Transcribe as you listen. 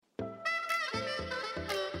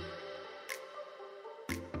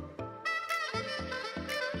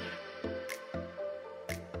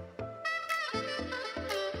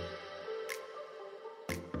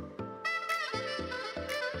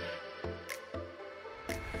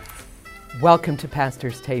Welcome to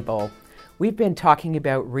Pastor's Table. We've been talking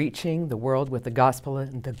about reaching the world with the gospel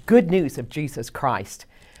and the good news of Jesus Christ.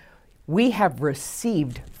 We have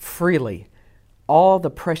received freely all the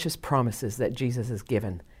precious promises that Jesus has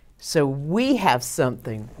given. So we have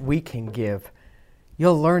something we can give.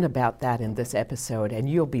 You'll learn about that in this episode, and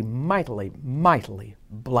you'll be mightily, mightily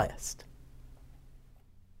blessed.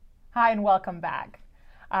 Hi, and welcome back.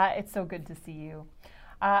 It's so good to see you.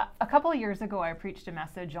 A couple of years ago, I preached a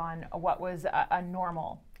message on what was a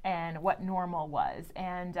normal and what normal was,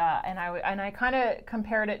 and I kind of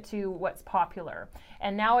compared it to what's popular.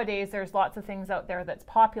 And nowadays, there's lots of things out there that's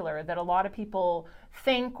popular that a lot of people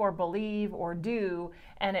think or believe or do,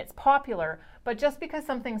 and it's popular. But just because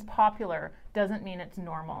something's popular doesn't mean it's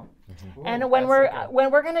normal. Mm-hmm. And when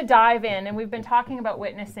we're going to dive in, and we've been talking about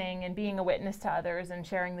witnessing and being a witness to others and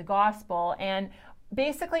sharing the gospel, and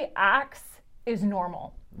basically Acts is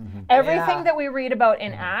normal. Mm-hmm. Everything that we read about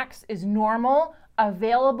in Acts is normal,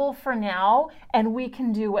 available for now, and we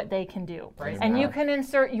can do what they can do. Praise and God. You can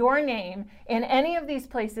insert your name in any of these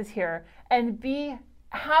places here and be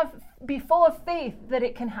full of faith that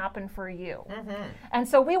it can happen for you. Mm-hmm. And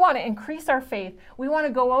so we want to increase our faith. We want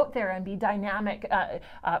to go out there and be dynamic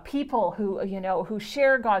people who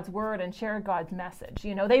share God's word and share God's message.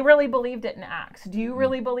 You know, they really believed it in Acts. Do you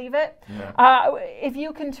really believe it? Yeah. If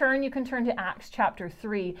you can turn to Acts chapter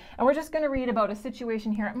 3, and we're just going to read about a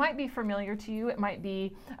situation here. It might be familiar to you. It might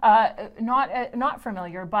be not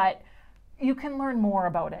familiar, but you can learn more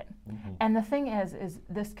about it. Mm-hmm. And the thing is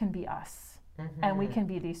this can be us. Mm-hmm. And we can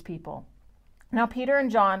be these people. Now Peter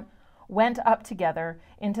and John went up together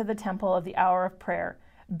into the temple of the hour of prayer,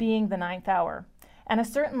 being the 9th hour. And a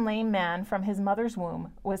certain lame man from his mother's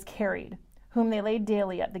womb was carried, whom they laid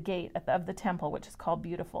daily at the gate of the temple, which is called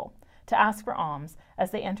Beautiful, to ask for alms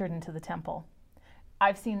as they entered into the temple.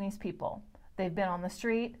 I've seen these people. They've been on the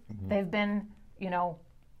street. Mm-hmm. They've been,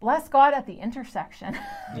 bless God, at the intersection.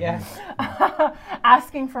 Yes.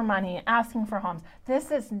 Asking for money, asking for alms. This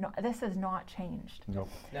has not changed. Nope.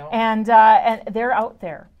 No. And they're out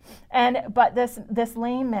there. But this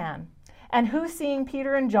lame man, and who, seeing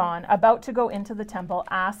Peter and John about to go into the temple,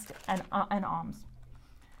 asked an alms.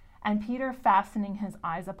 And Peter, fastening his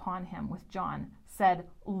eyes upon him with John, said,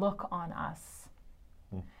 "Look on us."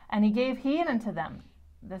 And he gave heed unto them,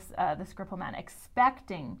 this crippled man,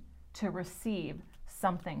 expecting to receive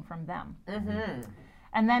something from them. Mm-hmm.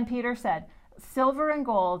 And then Peter said, "Silver and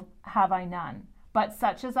gold have I none, but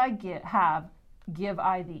such as I give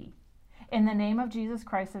I thee. In the name of Jesus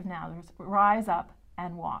Christ of Nazareth, rise up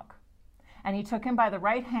and walk." And he took him by the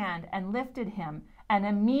right hand and lifted him, and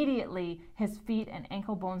immediately his feet and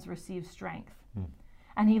ankle bones received strength. Mm.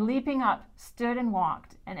 And he, leaping up, stood and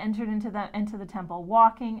walked, and entered into the temple,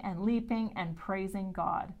 walking and leaping and praising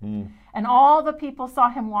God. Mm. And all the people saw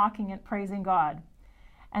him walking and praising God.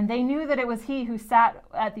 And they knew that it was he who sat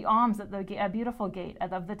at the alms at the Beautiful gate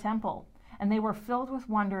of the temple. And they were filled with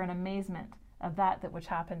wonder and amazement of that which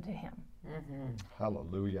happened to him. Mm-hmm.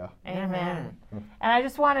 Hallelujah. Amen. And I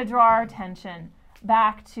just want to draw our attention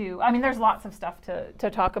back to, there's lots of stuff to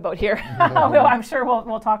talk about here. I'm sure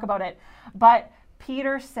we'll talk about it. But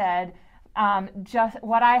Peter said, just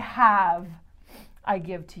what I have, I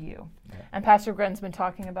give to you. Yeah. And Pastor Gren's been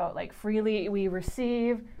talking about freely we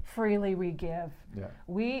receive, freely we give. Yeah.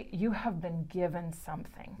 You have been given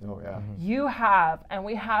something. Oh yeah. Mm-hmm. You have, and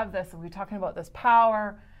we have this, we're talking about this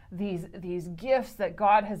power, these gifts that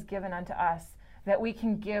God has given unto us that we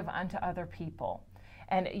can give unto other people.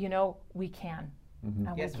 And we can. Mm-hmm.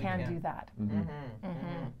 And yes, we can do that. Mm-hmm. Mm-hmm.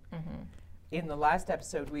 Mm-hmm. Mm-hmm. In the last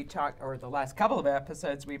episode the last couple of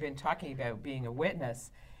episodes, we've been talking about being a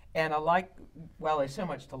witness. And there's so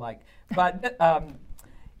much to like. But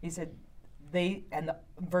he said,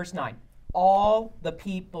 verse 9, all the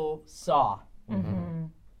people saw. Mm-hmm.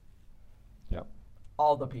 Yep.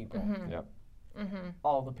 All the people. Mm-hmm. Yep. Mm-hmm.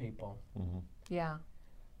 All the people. Mm-hmm. Yeah.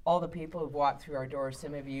 All the people who've walked through our doors.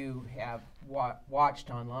 Some of you have watched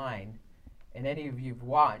online. And any of you have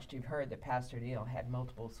watched, you've heard that Pastor Neil had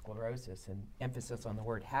multiple sclerosis, and emphasis on the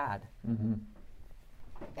word had. Mm-hmm.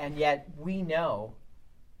 And yet we know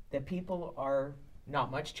that people are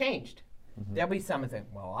not much changed. Mm-hmm. There'll be some of them,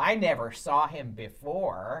 well, I never saw him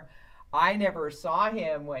before. I never saw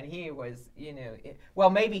him when he was,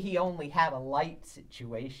 maybe he only had a light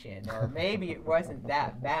situation, or maybe it wasn't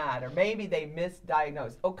that bad, or maybe they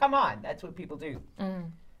misdiagnosed. Oh, come on, that's what people do.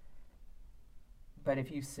 Mm. But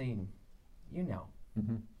if you've seen,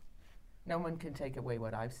 Mm-hmm. No one can take away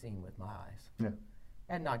what I've seen with my eyes. Yeah.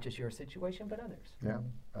 And not just your situation, but others. Yeah,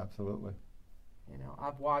 absolutely.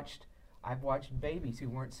 I've watched I've watched babies who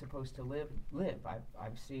weren't supposed to live.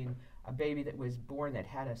 I've seen a baby that was born that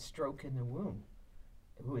had a stroke in the womb,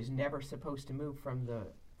 who was never supposed to move from the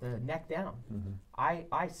neck down.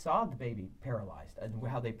 I saw the baby paralyzed and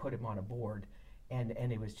how they put him on a board, and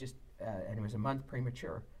it was just and it was a month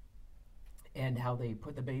premature, and how they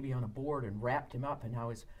put the baby on a board and wrapped him up, and how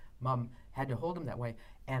his mom had to hold him that way.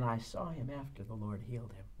 And I saw him after the Lord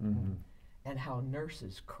healed him, and how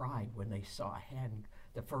nurses cried when they saw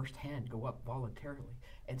the first hand go up voluntarily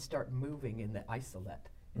and start moving in the isolette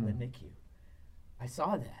in the NICU. I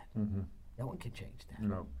saw that. No one can change that.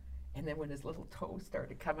 No. And then when his little toes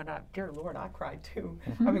started coming up, dear Lord, I cried too.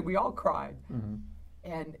 I mean, we all cried.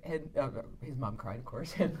 And his mom cried, of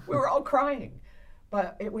course, and we were all crying.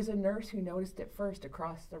 But it was a nurse who noticed it first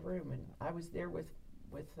across the room, and I was there with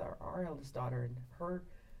our eldest daughter and her,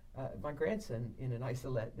 my grandson, in an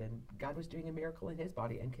isolette, and God was doing a miracle in his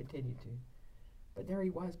body and continued to. But there he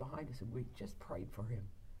was behind us, and we just prayed for him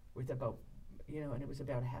with about, and it was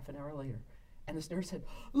about a half an hour later. And this nurse said,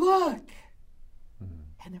 "Look!"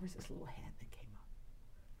 And there was this little hand that came up.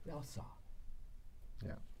 We all saw.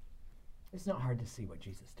 Yeah. It's not hard to see what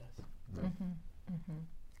Jesus does. No.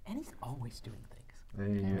 And he's always doing things.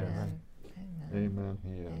 Amen. Amen.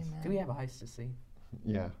 He is. Do we have eyes to see?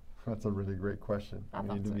 Yeah, that's a really great question. I We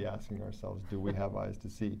thought need to so. be asking ourselves, do we have eyes to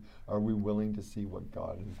see? Are we willing to see what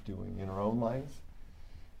God is doing in our own lives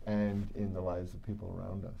and in the lives of people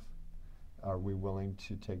around us? Are we willing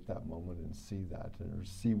to take that moment and see that, or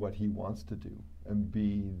see what he wants to do, and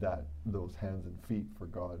be those hands and feet for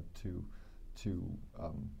God to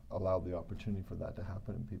allow the opportunity for that to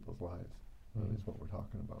happen in people's lives? That is what we're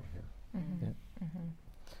talking about here.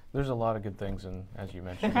 There's a lot of good things, as you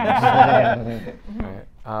mentioned. Right.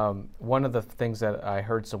 One of the things that I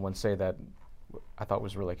heard someone say that I thought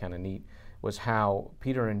was really kind of neat was how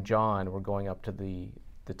Peter and John were going up to the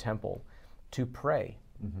temple to pray.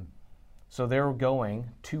 So they were going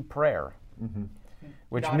to prayer,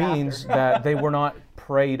 which Not means after. that they were not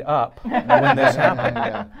prayed up when this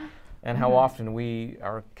happened. And how often we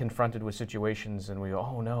are confronted with situations and we go,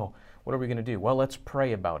 oh no, what are we going to do? Well, let's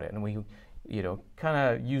pray about it. And we, kind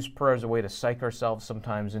of use prayer as a way to psych ourselves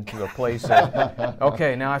sometimes into a place of,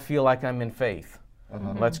 okay, now I feel like I'm in faith.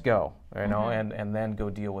 Let's go, and then go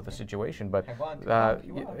deal with the situation. But I want to help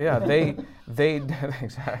you out. they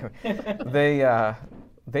exactly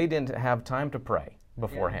they didn't have time to pray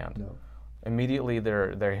beforehand. No. Immediately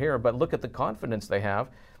they're here. But look at the confidence they have.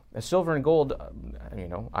 Silver and gold,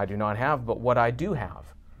 I do not have, but what I do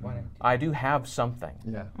have, I do have something.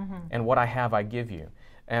 Yeah. And what I have, I give you.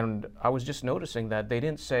 And I was just noticing that they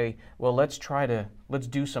didn't say, well, let's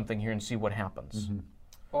do something here and see what happens.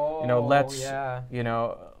 Oh,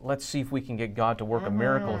 Let's see if we can get God to work a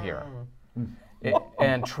miracle here.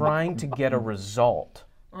 And trying to get a result.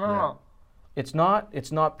 Yeah. It's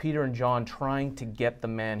not Peter and John trying to get the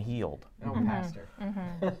man healed. Oh, Pastor.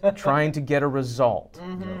 Trying to get a result.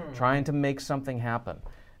 Trying to make something happen.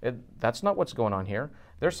 That's not what's going on here.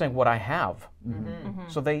 They're saying what I have.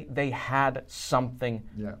 So they had something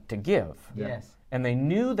to give. Yeah. Yes. And they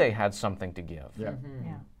knew they had something to give. Yeah.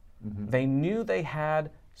 They knew they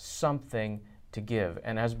had something to give.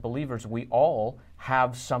 And as believers, we all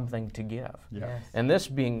have something to give. Yeah. Yes. And this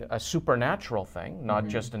being a supernatural thing, not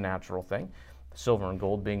just a natural thing, silver and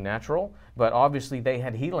gold being natural, but obviously they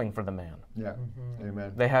had healing for the man. Yeah.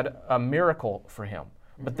 Amen. They had a miracle for him,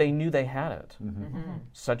 but they knew they had it.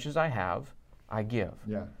 Such as I have, I give.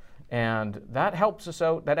 Yeah. And that helps us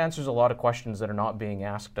out. That answers a lot of questions that are not being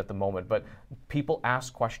asked at the moment, but people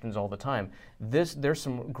ask questions all the time. There's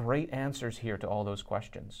some great answers here to all those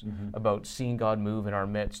questions about seeing God move in our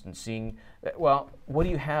midst and seeing, well, what do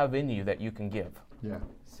you have in you that you can give? Yeah.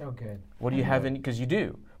 So good. What do you have in you? Because you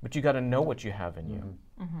do, but you got to know what you have in you.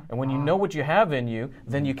 And when you know what you have in you,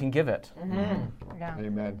 then you can give it. Yeah.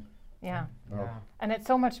 Amen. Yeah. Oh. And it's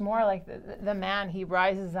so much more like the man, he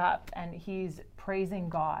rises up and he's praising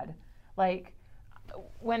God. Like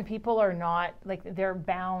when people are not, like they're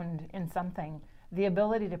bound in something, the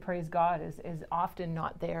ability to praise God is often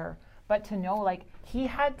not there. But to know, like, he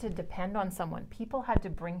had to depend on someone. People had to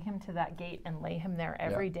bring him to that gate and lay him there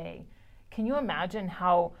every day. Can you imagine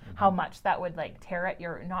how much that would like tear at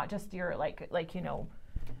your, not just your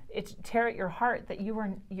it's tear at your heart that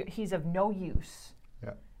he's of no use.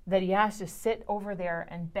 Yeah. That he has to sit over there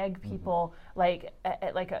and beg people like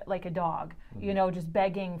a dog, just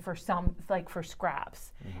begging for for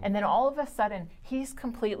scraps. And then all of a sudden, he's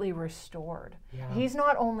completely restored. Yeah. He's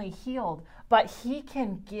not only healed, but he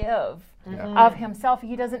can give Yeah. of himself.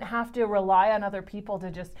 He doesn't have to rely on other people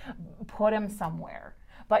to just put him somewhere,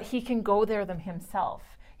 but he can go there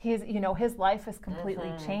himself. his, you know, his life is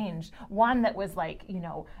completely changed. One that was like, you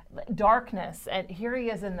know, darkness, and here he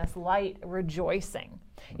is in this light rejoicing.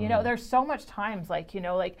 You know, there's so much times like, you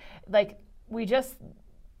know, like we just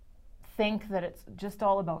think that it's just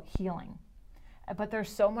all about healing. But there's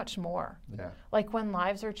so much more. Yeah. Like when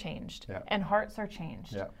lives are changed Yeah. and hearts are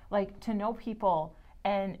changed. Yeah. Like to know people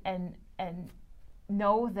and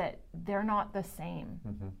know that they're not the same.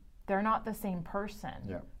 They're not the same person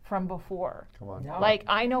Yeah. from before. Come on. No. Like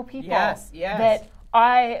I know people Yes, yes.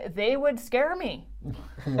 that they would scare me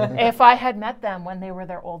if I had met them when they were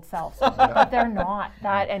their old selves. But they're not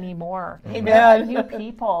that anymore. They're new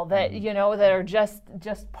people that, you know, that are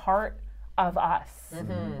just part of us,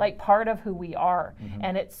 like part of who we are.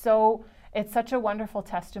 And it's such a wonderful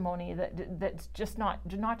testimony that's just not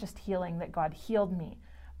just healing, that God healed me,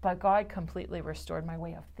 but God completely restored my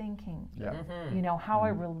way of thinking. Yeah. You know, how I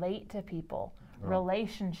relate to people,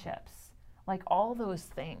 relationships, like all those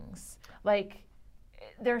things. Like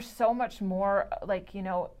there's so much more, like, you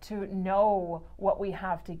know, to know what we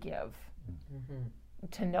have to give,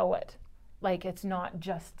 to know it. Like it's not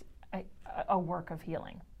just a work of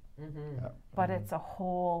healing, Yeah. but it's a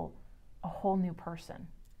whole new person.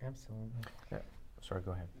 Absolutely. Sorry,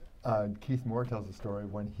 go ahead. Keith Moore tells a story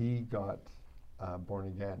when he got born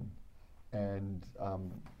again, and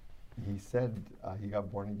he said he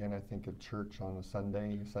got born again, I think, at church on a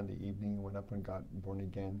Sunday evening, went up and got born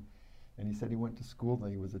again. And he said he went to school,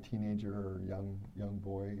 he was a teenager or young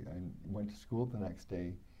boy, and went to school the next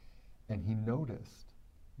day, and he noticed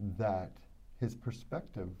that his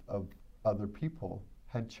perspective of other people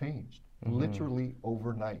had changed, literally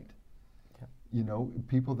overnight. Yeah. You know,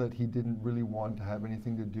 people that he didn't really want to have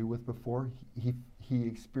anything to do with before, he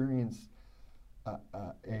experienced a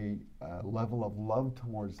level of love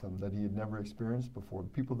towards them that he had never experienced before.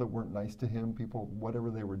 People that weren't nice to him, people,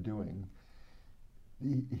 whatever they were doing,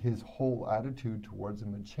 his whole attitude towards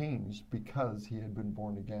them had changed because he had been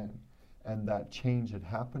born again. And that change had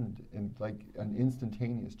happened, in like an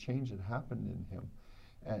instantaneous change had happened in him.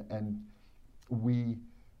 And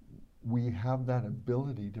we have that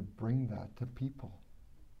ability to bring that to people.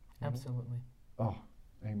 Absolutely. Oh,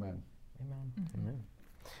 amen. Amen. Amen.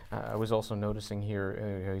 I was also noticing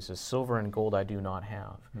here, he says, silver and gold I do not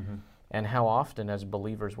have. And how often as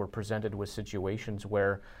believers we're presented with situations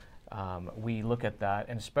where we look at that,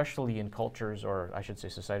 and especially in cultures, or I should say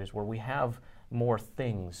societies, where we have more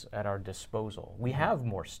things at our disposal. We have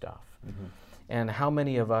more stuff. And how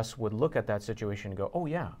many of us would look at that situation and go, oh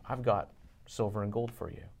yeah, I've got silver and gold for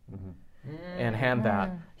you. And hand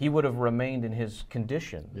that. He would have remained in his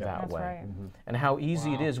condition that That's way. right. And how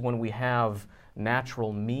easy it is when we have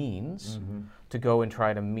natural means to go and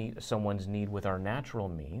try to meet someone's need with our natural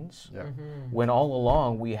means, Yeah. when all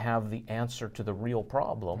along we have the answer to the real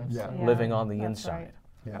problem Yeah. living on the That's inside. right.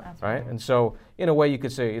 Yeah. That's Right? And so, in a way, you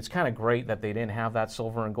could say it's kind of great that they didn't have that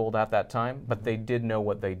silver and gold at that time, but they did know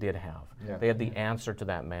what they did have. Yeah. They had the answer to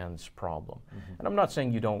that man's problem. And I'm not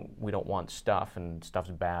saying we don't want stuff and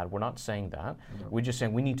stuff's bad. We're not saying that. We're just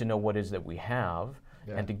saying we need to know what it is that we have,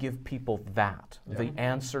 Yeah. and to give people that, the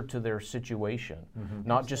answer to their situation,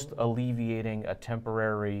 not just alleviating a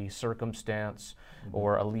temporary circumstance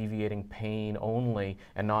or alleviating pain only,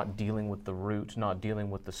 and not dealing with the root, not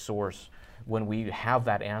dealing with the source, when we have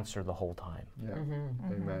that answer the whole time. Yeah.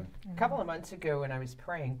 Amen. A couple of months ago when I was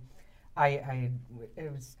praying, I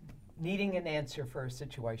was needing an answer for a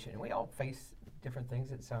situation. We all face different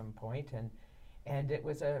things at some point, and it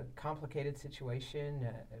was a complicated situation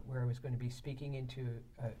where I was going to be speaking into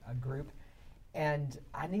a group, and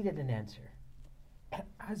I needed an answer. And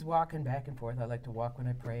I was walking back and forth. I like to walk when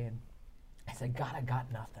I pray, and I said, God, I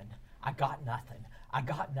got nothing. I got nothing. I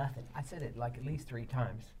got nothing. I said it like at least 3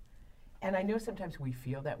 times. And I know sometimes we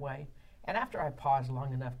feel that way. And after I pause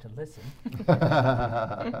long enough to listen,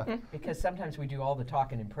 because sometimes we do all the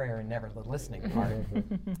talking in prayer and never the listening part,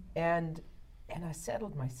 and I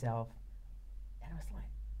settled myself, and I was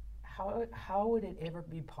like, how would it ever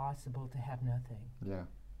be possible to have nothing? Yeah.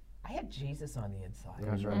 I had Jesus on the inside.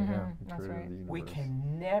 That's right. Yeah. The That's creator of right. the We universe.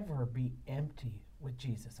 can never be empty with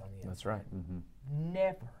Jesus on the inside. That's right.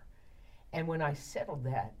 Never. And when I settled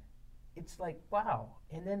that, it's like, wow.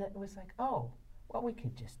 And then it was like, oh, well, we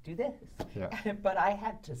could just do this. Yeah. But I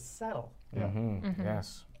had to settle Yeah.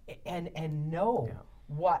 Yes, and know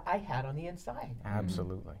what I had on the inside.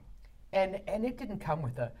 absolutely. And it didn't come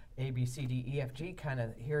with a A, B, C, D, E, F, G kind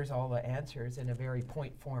of, here's all the answers in a very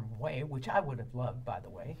point form way, which I would have loved, by the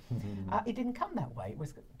way. It didn't come that way. It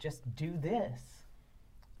was just do this.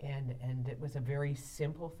 And it was a very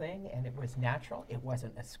simple thing, and it was natural. It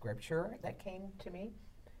wasn't a scripture that came to me.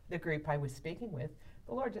 the group I was speaking with,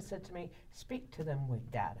 the Lord just said to me, speak to them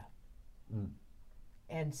with data. Mm.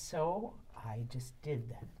 And so I just did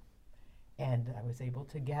that. And I was able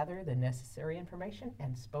to gather the necessary information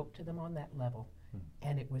and spoke to them on that level.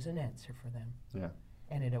 And it was an answer for them. Yeah.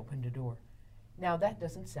 And it opened a door. Now, that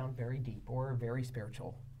doesn't sound very deep or very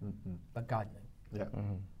spiritual, Mm-hmm. but God knew. Yeah.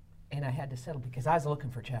 Mm-hmm. And I had to settle because I was looking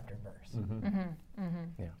for chapter and verse. Mm-hmm. Mm-hmm.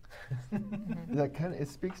 Mm-hmm. Yeah. That kind of, it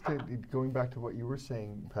speaks to, going back to what you were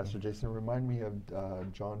saying, Pastor Jason, remind me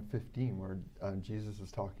of John 15, where Jesus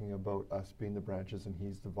is talking about us being the branches and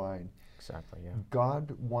he's the vine. Exactly, yeah.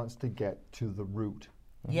 God wants to get to the root.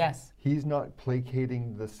 Yes. He's not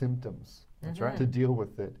placating the symptoms That's right. to deal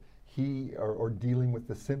with it. Or dealing with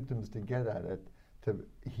the symptoms to get at it.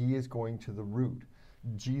 He is going to the root.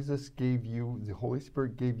 Jesus gave you, the Holy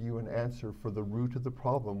Spirit gave you an answer for the root of the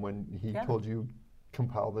problem when he told you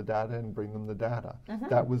compile the data and bring them the data.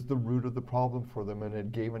 That was the root of the problem for them, and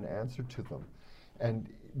it gave an answer to them. And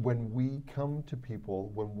when we come to people,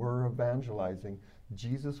 when we're evangelizing,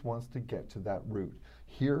 Jesus wants to get to that root.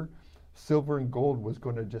 Here, silver and gold was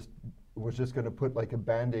just going to put like a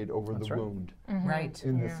Band-Aid over That's the right. wound Right.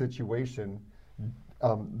 in the situation.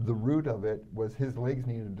 The root of it was his legs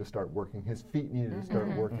needed to start working, his feet needed to start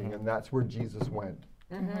working, and that's where Jesus went.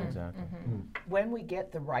 Exactly. When we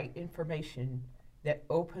get the right information that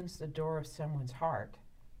opens the door of someone's heart,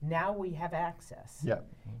 now we have access. Yeah.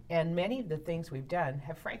 And many of the things we've done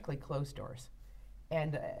have frankly closed doors.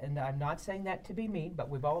 And I'm not saying that to be mean, but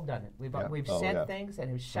we've all done it. We've Oh, sent yeah. things and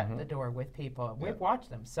have shut the door with people. Yeah. We've watched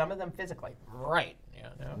them, some of them physically, right, you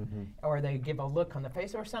know, or they give a look on the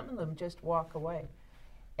face, or some of them just walk away.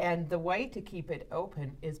 And the way to keep it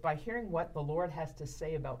open is by hearing what the Lord has to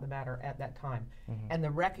say about the matter at that time, and the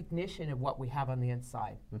recognition of what we have on the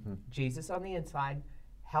inside. Jesus on the inside.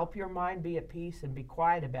 Help your mind be at peace and be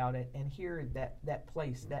quiet about it, and hear that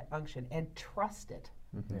place, that unction, and trust it.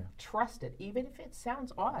 Yeah. Trust it, even if it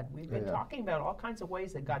sounds odd. We've been Yeah. talking about all kinds of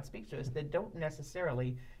ways that God speaks to us that don't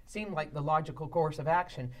necessarily seem like the logical course of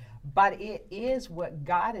action, but it is what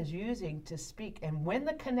God is using to speak. And when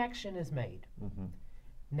the connection is made,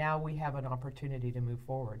 now we have an opportunity to move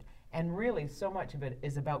forward. And really, so much of it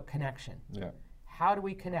is about connection. Yeah. How do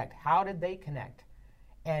we connect? How did they connect?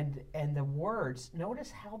 And the words,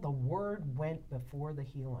 notice how the word went before the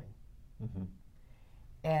healing.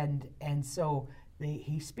 And so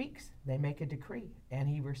he speaks, they make a decree, and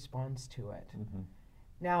he responds to it.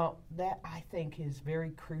 Now, that I think is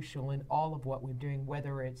very crucial in all of what we're doing,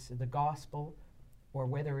 whether it's the gospel or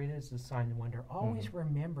whether it is the sign and wonder. Always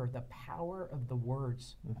remember the power of the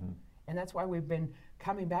words. And that's why we've been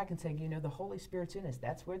coming back and saying, you know, the Holy Spirit's in us.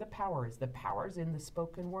 That's where the power is. The power is in the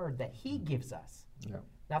spoken word that he gives us, Yeah.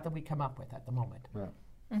 not that we come up with at the moment. Yeah.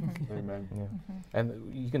 Amen. Yeah.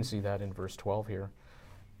 And you can see that in verse 12 here.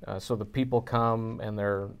 So the people come and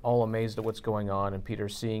they're all amazed at what's going on, and Peter,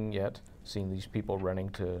 seeing these people running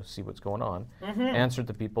to see what's going on, answered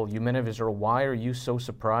the people, "You men of Israel, why are you so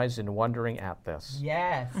surprised and wondering at this?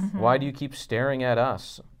 Yes. Why do you keep staring at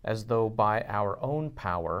us as though by our own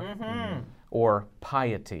power or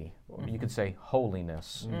piety, you could say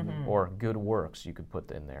holiness, or good works, you could put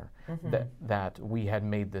in there, that we had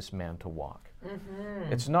made this man to walk?"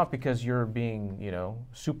 It's not because you're being,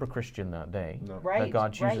 super Christian that day No. Right. that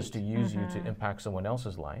God chooses to use you to impact someone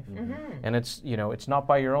else's life. And it's not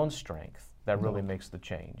by your own strength that really makes the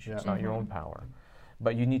change. Yeah. It's not your own power.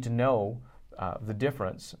 But you need to know the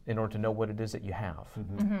difference in order to know what it is that you have,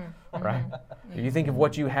 right? You think of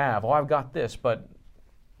what you have. Oh, I've got this, but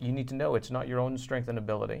you need to know it's not your own strength and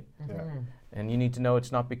ability. Yeah. And you need to know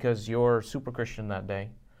it's not because you're super Christian that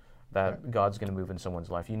day that God's going to move in someone's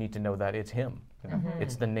life. You need to know that it's Him.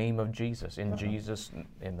 It's the name of Jesus. In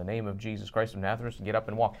the name of Jesus Christ of Nazareth, get up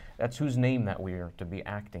and walk. That's whose name that we are to be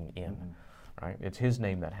acting in, right? It's His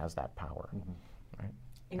name that has that power, right?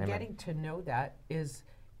 And Amen. getting to know that is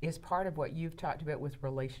part of what you've talked about with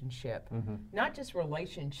relationship. Not just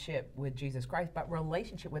relationship with Jesus Christ, but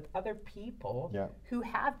relationship with other people Yeah. who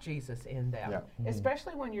have Jesus in them, Yeah.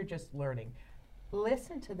 especially when you're just learning.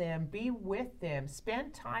 Listen to them, be with them,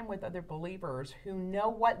 spend time with other believers who know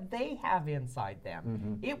what they have inside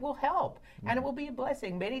them. It will help, and it will be a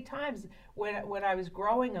blessing. Many times when I was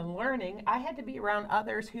growing and learning, I had to be around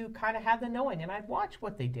others who kind of had the knowing, and I'd watch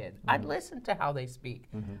what they did. I'd listen to how they speak.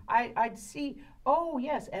 I'd see, oh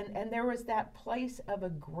yes, and there was that place of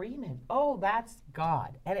agreement. Oh, that's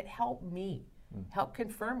God, and it helped me, help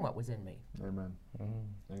confirm what was in me. Amen.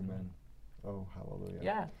 Amen. Oh, hallelujah.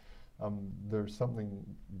 Yeah. There's something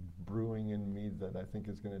brewing in me that I think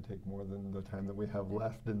is going to take more than the time that we have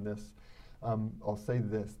left in this. I'll say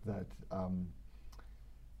this, that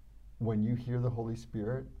when you hear the Holy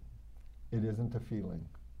Spirit, It isn't a feeling.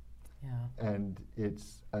 Yeah. And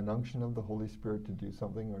it's an unction of the Holy Spirit to do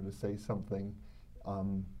something or to say something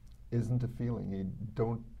isn't a feeling. You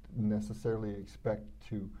don't necessarily expect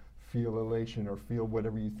to feel elation or feel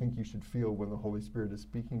whatever you think you should feel when the Holy Spirit is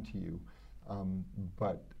speaking to you,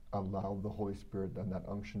 but allow the Holy Spirit and that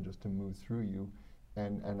unction just to move through you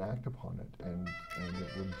and act upon it, and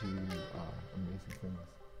it will do amazing things.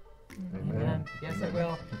 Amen. Amen. Yes, it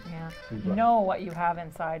will. Yeah. Be blessed. Know what you have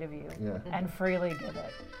inside of you Yeah. and freely give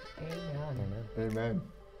it. Amen. Amen. Amen.